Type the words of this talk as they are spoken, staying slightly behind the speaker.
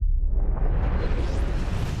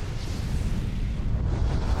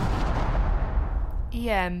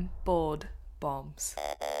EM board bombs.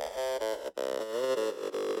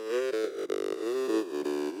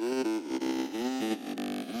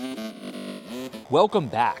 Welcome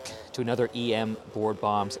back to another EM Board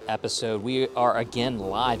Bombs episode. We are again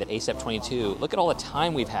live at ACEP 22. Look at all the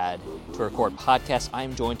time we've had to record podcasts. I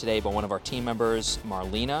am joined today by one of our team members,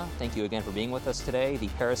 Marlena. Thank you again for being with us today, the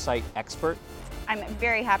parasite expert. I'm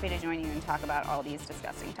very happy to join you and talk about all these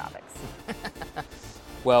disgusting topics.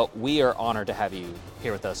 Well, we are honored to have you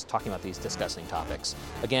here with us talking about these disgusting topics.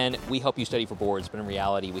 Again, we help you study for boards, but in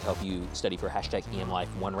reality, we help you study for #EMLife,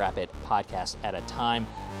 one rapid podcast at a time.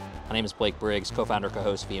 My name is Blake Briggs, co-founder,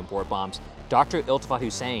 co-host of EM Board Bombs. Dr. Iltafat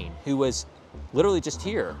Husain, who was literally just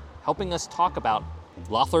here helping us talk about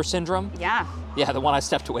Loeffler syndrome. Yeah, the one I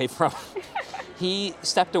stepped away from. He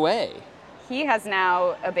stepped away. he has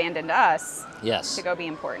now abandoned us Yes. to go be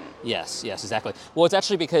important. Yes, exactly. Well, it's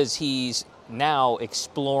actually because he's now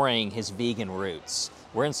exploring his vegan roots.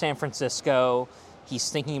 We're in San Francisco. He's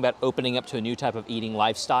thinking about opening up to a new type of eating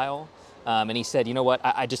lifestyle. And he said, you know what,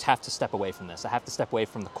 I just have to step away from this. I have to step away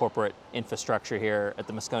from the corporate infrastructure here at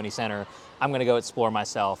the Moscone Center. I'm going to go explore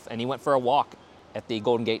myself. And he went for a walk at the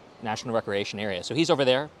Golden Gate National Recreation Area. So he's over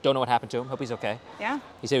there. Don't know what happened to him. Hope he's okay. Yeah,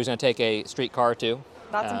 He said he was going to take a streetcar too.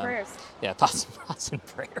 thoughts and prayers. Yeah, thoughts and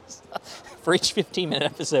prayers. For each 15-minute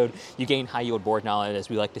episode, you gain high-yield board knowledge. As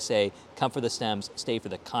we like to say, come for the stems, stay for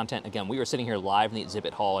the content. Again, we are sitting here live in the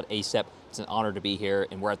exhibit hall at ACEP. It's an honor to be here,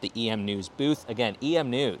 and we're at the EM News booth. Again, EM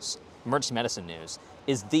News, emergency medicine news,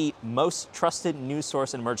 is the most trusted news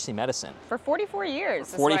source in emergency medicine. For 44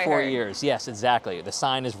 years. is what I 44 heard. years, yes, exactly. The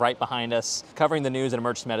sign is right behind us, covering the news in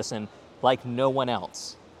emergency medicine like no one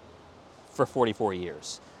else for 44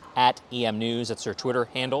 years. At EM News, that's their Twitter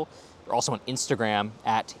handle. They're also on Instagram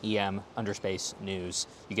at EM_news.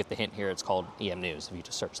 You get the hint here, it's called EM News if you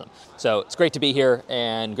just search them. So it's great to be here,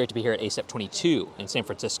 and great to be here at ACEP 22 in San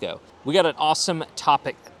Francisco. We got an awesome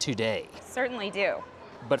topic today. Certainly do.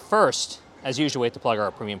 But first, as usual, we have to plug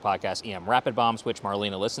our premium podcast, EM Rapid Bombs, which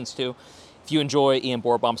Marlena listens to. If you enjoy EM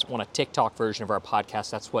Board Bombs, want a TikTok version of our podcast,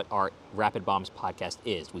 that's what our Rapid Bombs podcast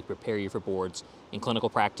is. We prepare you for boards in clinical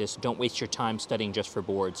practice. Don't waste your time studying just for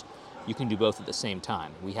boards. You can do both at the same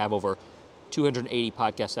time. We have over 280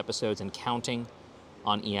 podcast episodes and counting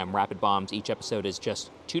on EM Rapid Bombs. Each episode is just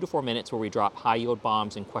 2 to 4 minutes where we drop high-yield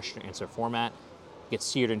bombs in question-and-answer format. It gets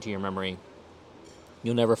seared into your memory.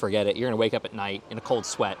 You'll never forget it. You're going to wake up at night in a cold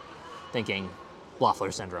sweat thinking,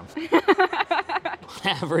 Loeffler syndrome.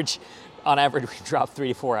 On average, we drop 3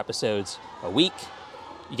 to 4 episodes a week.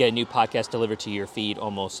 You get a new podcast delivered to your feed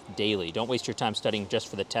almost daily. Don't waste your time studying just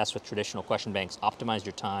for the test with traditional question banks. Optimize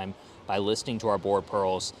your time by listening to our board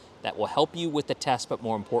pearls that will help you with the test, but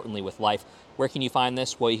more importantly with life. Where can you find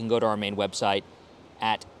this? Well, you can go to our main website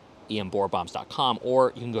at emboardbombs.com,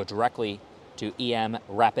 or you can go directly to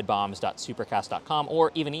emrapidbombs.supercast.com,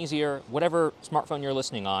 or even easier, whatever smartphone you're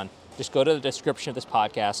listening on, just go to the description of this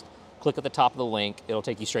podcast, click at the top of the link, it'll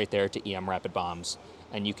take you straight there to EM Rapid Bombs,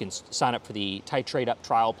 and you can sign up for the Titrate Up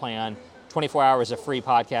trial plan, 24 hours of free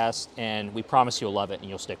podcast, and we promise you'll love it and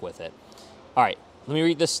you'll stick with it. All right, let me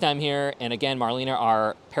read this stem here, and again, Marlena,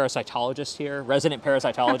 our parasitologist here, resident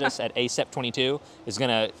parasitologist at ACEP 22, is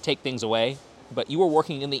gonna take things away, but you were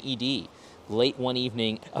working in the ED. Late one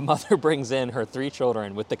evening, a mother brings in her 3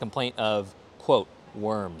 children with the complaint of, quote,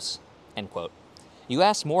 worms, end quote. You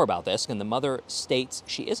ask more about this, and the mother states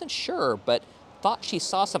she isn't sure, but thought she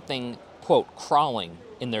saw something, quote, crawling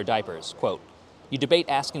in their diapers, quote. You debate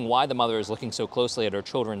asking why the mother is looking so closely at her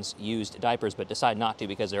children's used diapers, but decide not to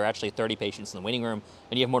because there are actually 30 patients in the waiting room,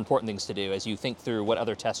 and you have more important things to do as you think through what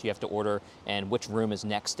other tests you have to order and which room is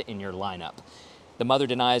next in your lineup. The mother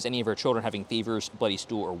denies any of her children having fevers, bloody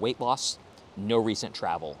stool, or weight loss. No recent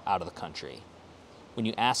travel out of the country. When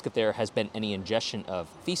you ask if there has been any ingestion of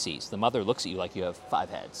feces, the mother looks at you like you have 5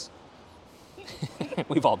 heads.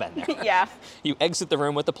 We've all been there. Yeah. You exit the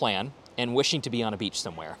room with a plan and wishing to be on a beach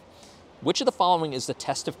somewhere. Which of the following is the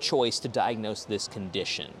test of choice to diagnose this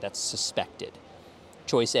condition that's suspected?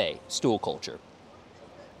 Choice A, stool culture.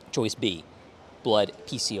 Choice B, blood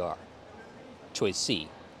PCR. Choice C,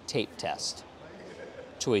 tape test.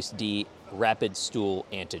 Choice D, rapid stool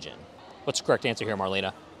antigen. What's the correct answer here,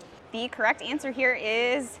 Marlena? The correct answer here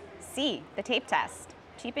is C, the tape test.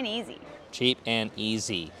 Cheap and easy. Cheap and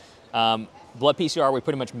easy. Blood PCR we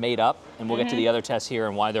pretty much made up, and we'll get to the other tests here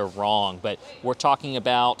and why they're wrong, but we're talking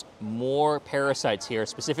about more parasites here,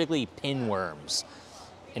 specifically pinworms.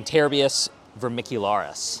 Enterobius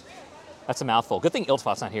vermicularis. That's a mouthful. Good thing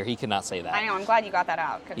Iltafat's not here. He could not say that. I know, I'm glad you got that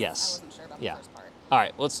out, because Yes. I wasn't sure about Yeah. the first part. All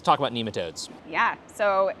right, let's talk about nematodes. Yeah,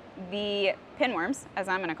 so the pinworms, as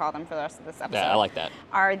I'm going to call them for the rest of this episode, Yeah, I like that.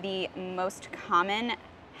 are the most common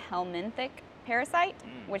helminthic parasite,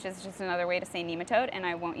 which is just another way to say nematode, and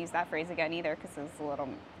I won't use that phrase again either because it's a little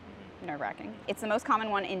nerve-wracking. It's the most common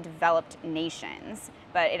one in developed nations,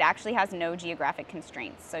 but it actually has no geographic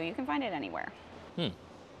constraints, so you can find it anywhere.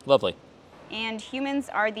 Lovely. And humans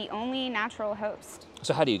are the only natural host.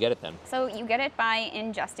 So how do you get it then? So you get it by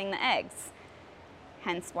ingesting the eggs.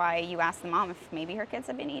 Hence why you ask the mom if maybe her kids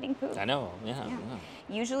have been eating poop. I know, yeah.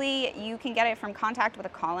 Usually you can get it from contact with a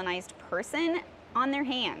colonized person on their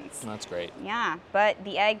hands. That's great. Yeah, but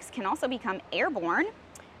the eggs can also become airborne,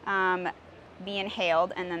 be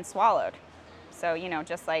inhaled, and then swallowed. So,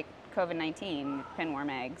 just like COVID-19, pinworm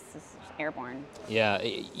eggs is airborne. Yeah,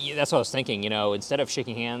 that's what I was thinking. Instead of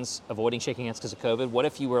avoiding shaking hands because of COVID, what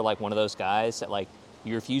if you were like one of those guys that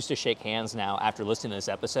you refuse to shake hands now after listening to this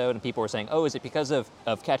episode, and people were saying, oh, is it because of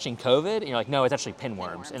catching COVID? And you're like, no, it's actually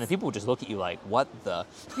pinworms. And then people would just look at you like, what the?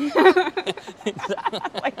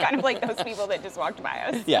 kind of like those people that just walked by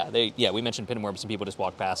us. Yeah, we mentioned pinworms and people just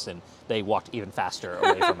walked past and they walked even faster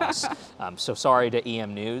away from us. So sorry to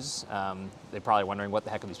EM News. They're probably wondering what the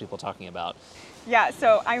heck are these people talking about. Yeah,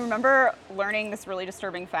 so I remember learning this really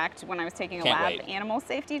disturbing fact when I was taking a Can't lab wait. animal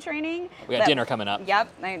safety training. We got dinner coming up. Yep,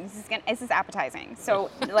 this is appetizing. So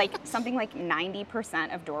something like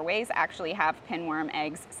 90% of doorways actually have pinworm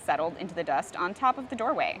eggs settled into the dust on top of the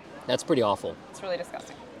doorway. That's pretty awful. It's really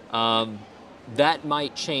disgusting. That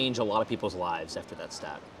might change a lot of people's lives after that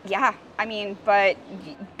stat. Yeah, but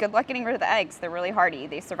good luck getting rid of the eggs. They're really hardy.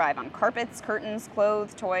 They survive on carpets, curtains,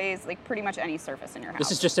 clothes, toys, pretty much any surface in your house.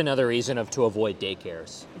 This is just another reason to avoid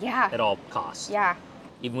daycares. Yeah. At all costs. Yeah.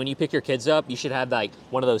 Even when you pick your kids up, you should have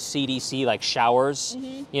one of those CDC showers,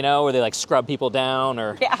 where they scrub people down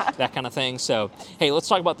or that kind of thing. So, hey, let's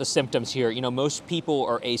talk about the symptoms here. Most people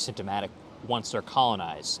are asymptomatic once they're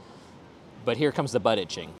colonized. But here comes the butt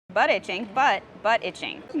itching. Butt itching.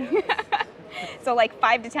 So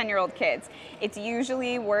 5 to 10-year-old kids, it's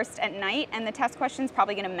usually worst at night, and the test question's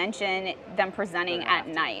probably going to mention them presenting at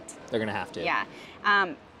night. They're going to have to. Yeah.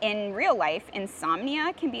 In real life,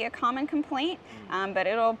 insomnia can be a common complaint, but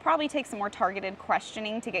it'll probably take some more targeted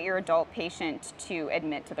questioning to get your adult patient to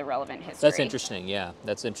admit to the relevant history. That's interesting, yeah.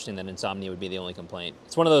 That's interesting that insomnia would be the only complaint.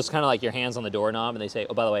 It's one of those kind of like your hands on the doorknob and they say,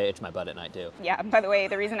 oh, by the way, I itch my butt at night too. Yeah, by the way,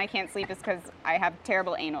 the reason I can't sleep is because I have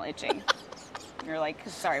terrible anal itching. You're like,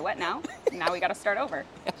 sorry, what now? Now we got to start over.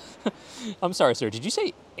 I'm sorry, sir. Did you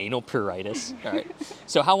say anal pruritus? All right.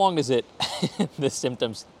 So how long does the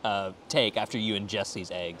symptoms take after you ingest these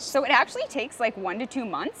eggs? So it actually takes 1 to 2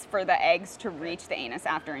 months for the eggs to reach the anus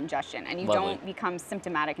after ingestion, and you Lovely. don't become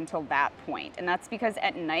symptomatic until that point. And that's because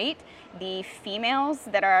at night, the females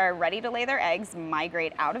that are ready to lay their eggs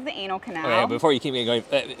migrate out of the anal canal. Okay, before you keep going,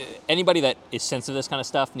 anybody that is sensitive to this kind of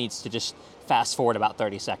stuff needs to just fast forward about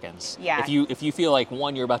 30 seconds. Yeah. If you feel like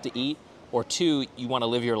 1, you're about to eat, or 2, you want to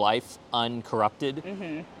live your life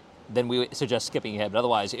uncorrupted, then we suggest skipping ahead. But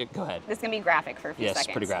otherwise, go ahead. This is going to be graphic for a few seconds.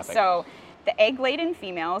 Yes, pretty graphic. So the egg-laden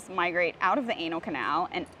females migrate out of the anal canal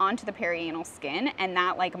and onto the perianal skin, and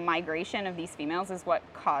that migration of these females is what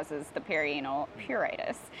causes the perianal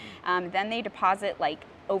pruritus. Then they deposit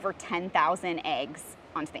over 10,000 eggs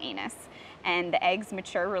onto the anus. And the eggs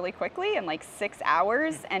mature really quickly in 6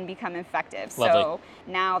 hours and become infective. Lovely. So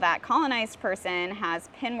now that colonized person has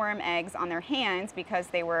pinworm eggs on their hands because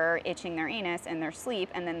they were itching their anus in their sleep,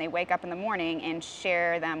 and then they wake up in the morning and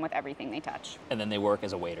share them with everything they touch. And then they work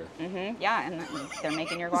as a waiter. Yeah, and they're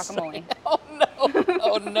making your guacamole. Oh no!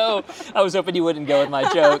 Oh no! I was hoping you wouldn't go with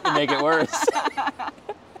my joke and make it worse.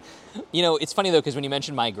 It's funny though, because when you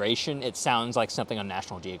mention migration, it sounds like something on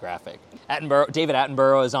National Geographic. David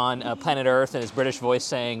Attenborough is on Planet Earth in his British voice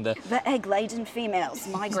saying the egg-laden females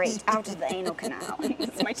migrate out of the anal canal.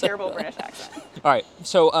 It's my terrible British accent. All right,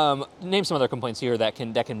 so name some other complaints here that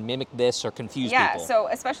can mimic this or confuse people. Yeah, so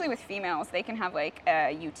especially with females, they can have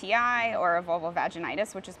a UTI or a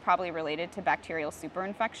vulvovaginitis, which is probably related to bacterial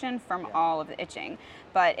superinfection from all of the itching.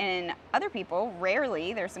 But in other people,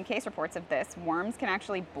 rarely, there's some case reports of this, worms can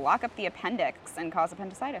actually block up the appendix and cause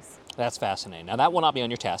appendicitis. That's fascinating. Now that will not be on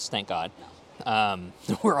your test, thank God.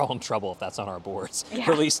 We're all in trouble if that's on our boards. Yeah.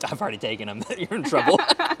 Or at least I've already taken them. You're in trouble.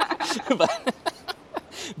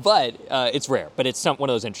 But it's rare. But it's one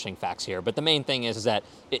of those interesting facts here. But the main thing is that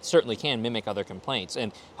it certainly can mimic other complaints.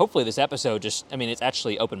 And hopefully this episode it's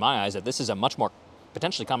actually opened my eyes that this is a much more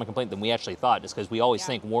potentially common complaint than we actually thought, just because we always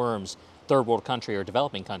think worms, third world country or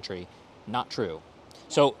developing country. Not true.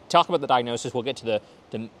 So talk about the diagnosis. We'll get to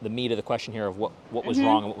the meat of the question here of what was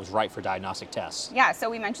wrong and what was right for diagnostic tests. Yeah, so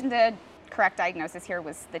we mentioned the correct diagnosis here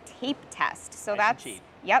was the tape test. So Nice and that's cheap.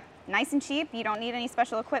 Yep, nice and cheap. You don't need any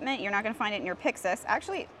special equipment. You're not going to find it in your Pyxis.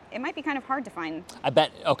 Actually, it might be kind of hard to find. I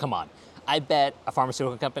bet, oh, come on. I bet a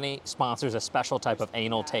pharmaceutical company sponsors a special type of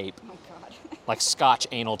anal tape, Oh God. like Scotch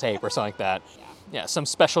anal tape or something like that. Yeah, some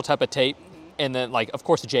special type of tape. And then, like, of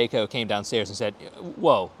course, Jayco came downstairs and said,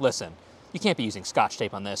 whoa, listen, you can't be using Scotch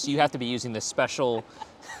tape on this. You have to be using this special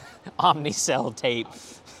Omnicell tape.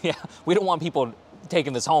 Yeah, we don't want people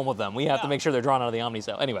taking this home with them. We have to make sure they're drawn out of the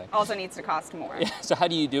Omnicell. Anyway, Also needs to cost more. so how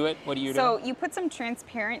do you do it? What do you do? So you put some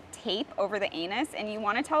transparent tape over the anus, and you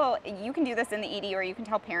want to tell, you can do this in the ED, or you can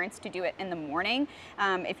tell parents to do it in the morning.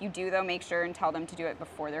 If you do, though, make sure and tell them to do it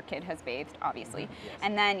before their kid has bathed, obviously.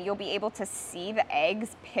 And then you'll be able to see the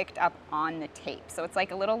eggs picked up on the tape. So it's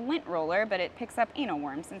like a little lint roller, but it picks up anal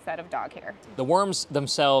worms instead of dog hair. The worms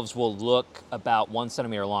themselves will look about 1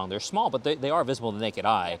 centimeter long. They're small, but they are visible to the naked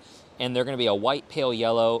eye. And they're going to be a white, pale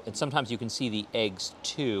yellow, and sometimes you can see the eggs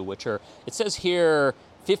too, which are, it says here,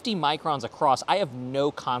 50 microns across. I have no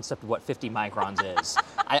concept of what 50 microns is.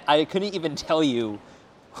 I couldn't even tell you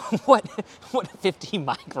what 50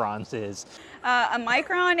 microns is. A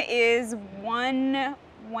micron is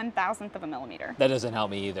 1/1000th of a millimeter. That doesn't help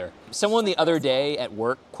me either. Someone the other day at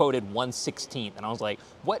work quoted 1/16th, and I was like,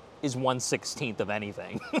 what is 1/16th of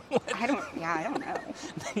anything? I don't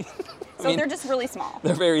know. So mean, they're just really small.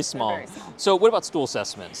 They're very small. very small. So what about stool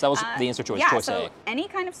specimens? That was the answer choice, Yeah, choice so A. any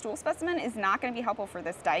kind of stool specimen is not going to be helpful for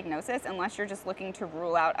this diagnosis unless you're just looking to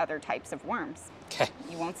rule out other types of worms. Okay,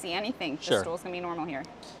 You won't see anything. Sure. The stool's going to be normal here.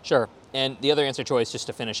 sure. And the other answer choice, just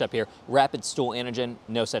to finish up here, rapid stool antigen,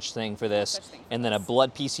 no such thing for this. such thing for And then a this.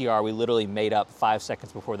 blood PCR, we literally made up 5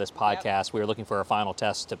 seconds before this podcast. We were looking for a final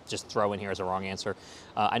test to just throw in here as a wrong answer.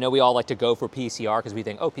 I know we all like to go for PCR because we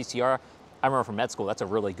think, oh, PCR, I remember from med school, that's a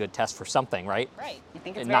really good test for something, right? Right. You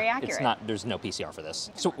think it's And very not- accurate. It's not, there's no PCR for this.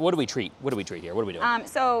 So what do we treat? What do we treat here? What are we doing?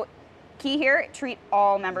 So key here, treat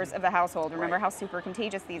all members of the household. Remember Right. how super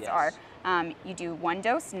contagious these Yes. are. You do 1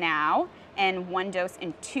 dose now and 1 dose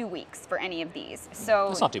in 2 weeks for any of these. So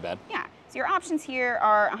That's not too bad. Yeah. So your options here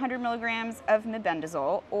are 100 milligrams of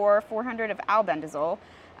mebendazole or 400 of albendazole.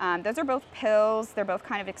 Those are both pills. They're both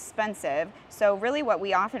kind of expensive. So really what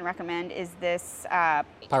we often recommend is this,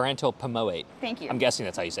 Parental pomoate. thank you. I'm guessing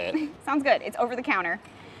that's how you say it. Sounds good. It's over the counter.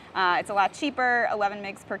 It's a lot cheaper, 11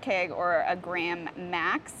 mg per kg or a gram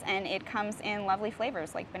max, and it comes in lovely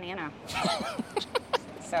flavors like banana.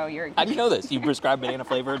 So you're, How do you know this? You prescribed banana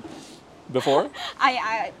flavored before?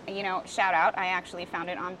 shout out, I actually found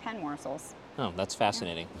it on Pen Morsels. Oh, that's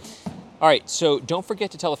fascinating. All right, so don't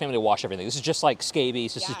forget to tell the family to wash everything. This is just like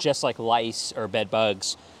scabies. This is Yeah. just like lice or bed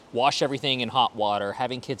bugs. Wash everything in hot water.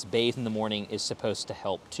 Having kids bathe in the morning is supposed to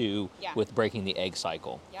help too Yeah. with breaking the egg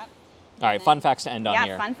cycle. Yep. All right, fun facts to end on Yeah,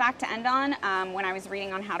 here. fun fact to end on. When I was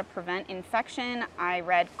reading on how to prevent infection, I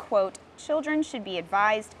read, quote, children should be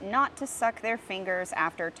advised not to suck their fingers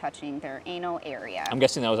after touching their anal area. I'm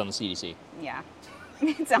guessing that was on the CDC. Yeah.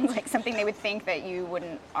 It sounds like something they would think that you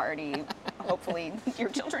wouldn't already, hopefully your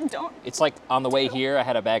children don't. It's like on the way here, I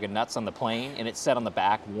had a bag of nuts on the plane, and it said on the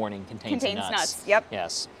back, "Warning contains Contains nuts." nuts, yep.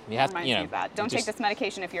 Yes, you have Reminds you me know. of that. Don't take this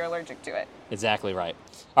medication if you're allergic to it. Exactly right.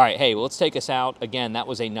 All right, hey, well, let's take us out. Again, that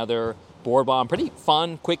was another board bomb. Pretty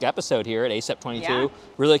fun, quick episode here at ACEP 22. Yeah.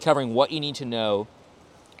 Really covering what you need to know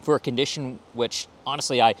for a condition which,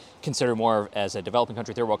 honestly, I consider more as a developing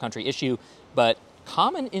country, third world country issue, but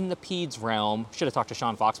common in the peds realm. Should have talked to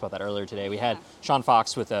Sean Fox about that earlier today. We had Sean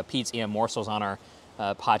Fox with Peds EM Morsels on our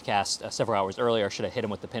podcast several hours earlier. Should have hit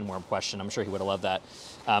him with the pinworm question. I'm sure he would have loved that.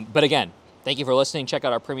 But again, thank you for listening. Check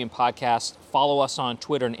out our premium podcast. Follow us on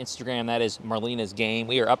Twitter and Instagram. That is Marlena's Game.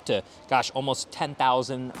 We are up to, almost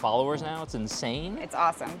 10,000 followers now. It's insane. It's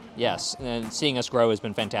awesome. Yes, and seeing us grow has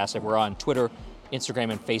been fantastic. We're on Twitter,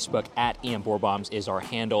 Instagram, and Facebook at EM Board Bombs is our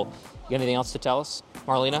handle. You got anything else to tell us,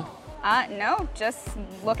 Marlena? No, just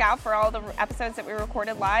look out for all the episodes that we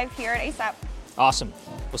recorded live here at ASAP. Awesome.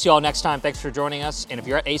 We'll see you all next time. Thanks for joining us. And if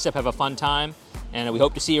you're at ACEP, have a fun time. And we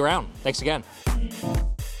hope to see you around. Thanks again.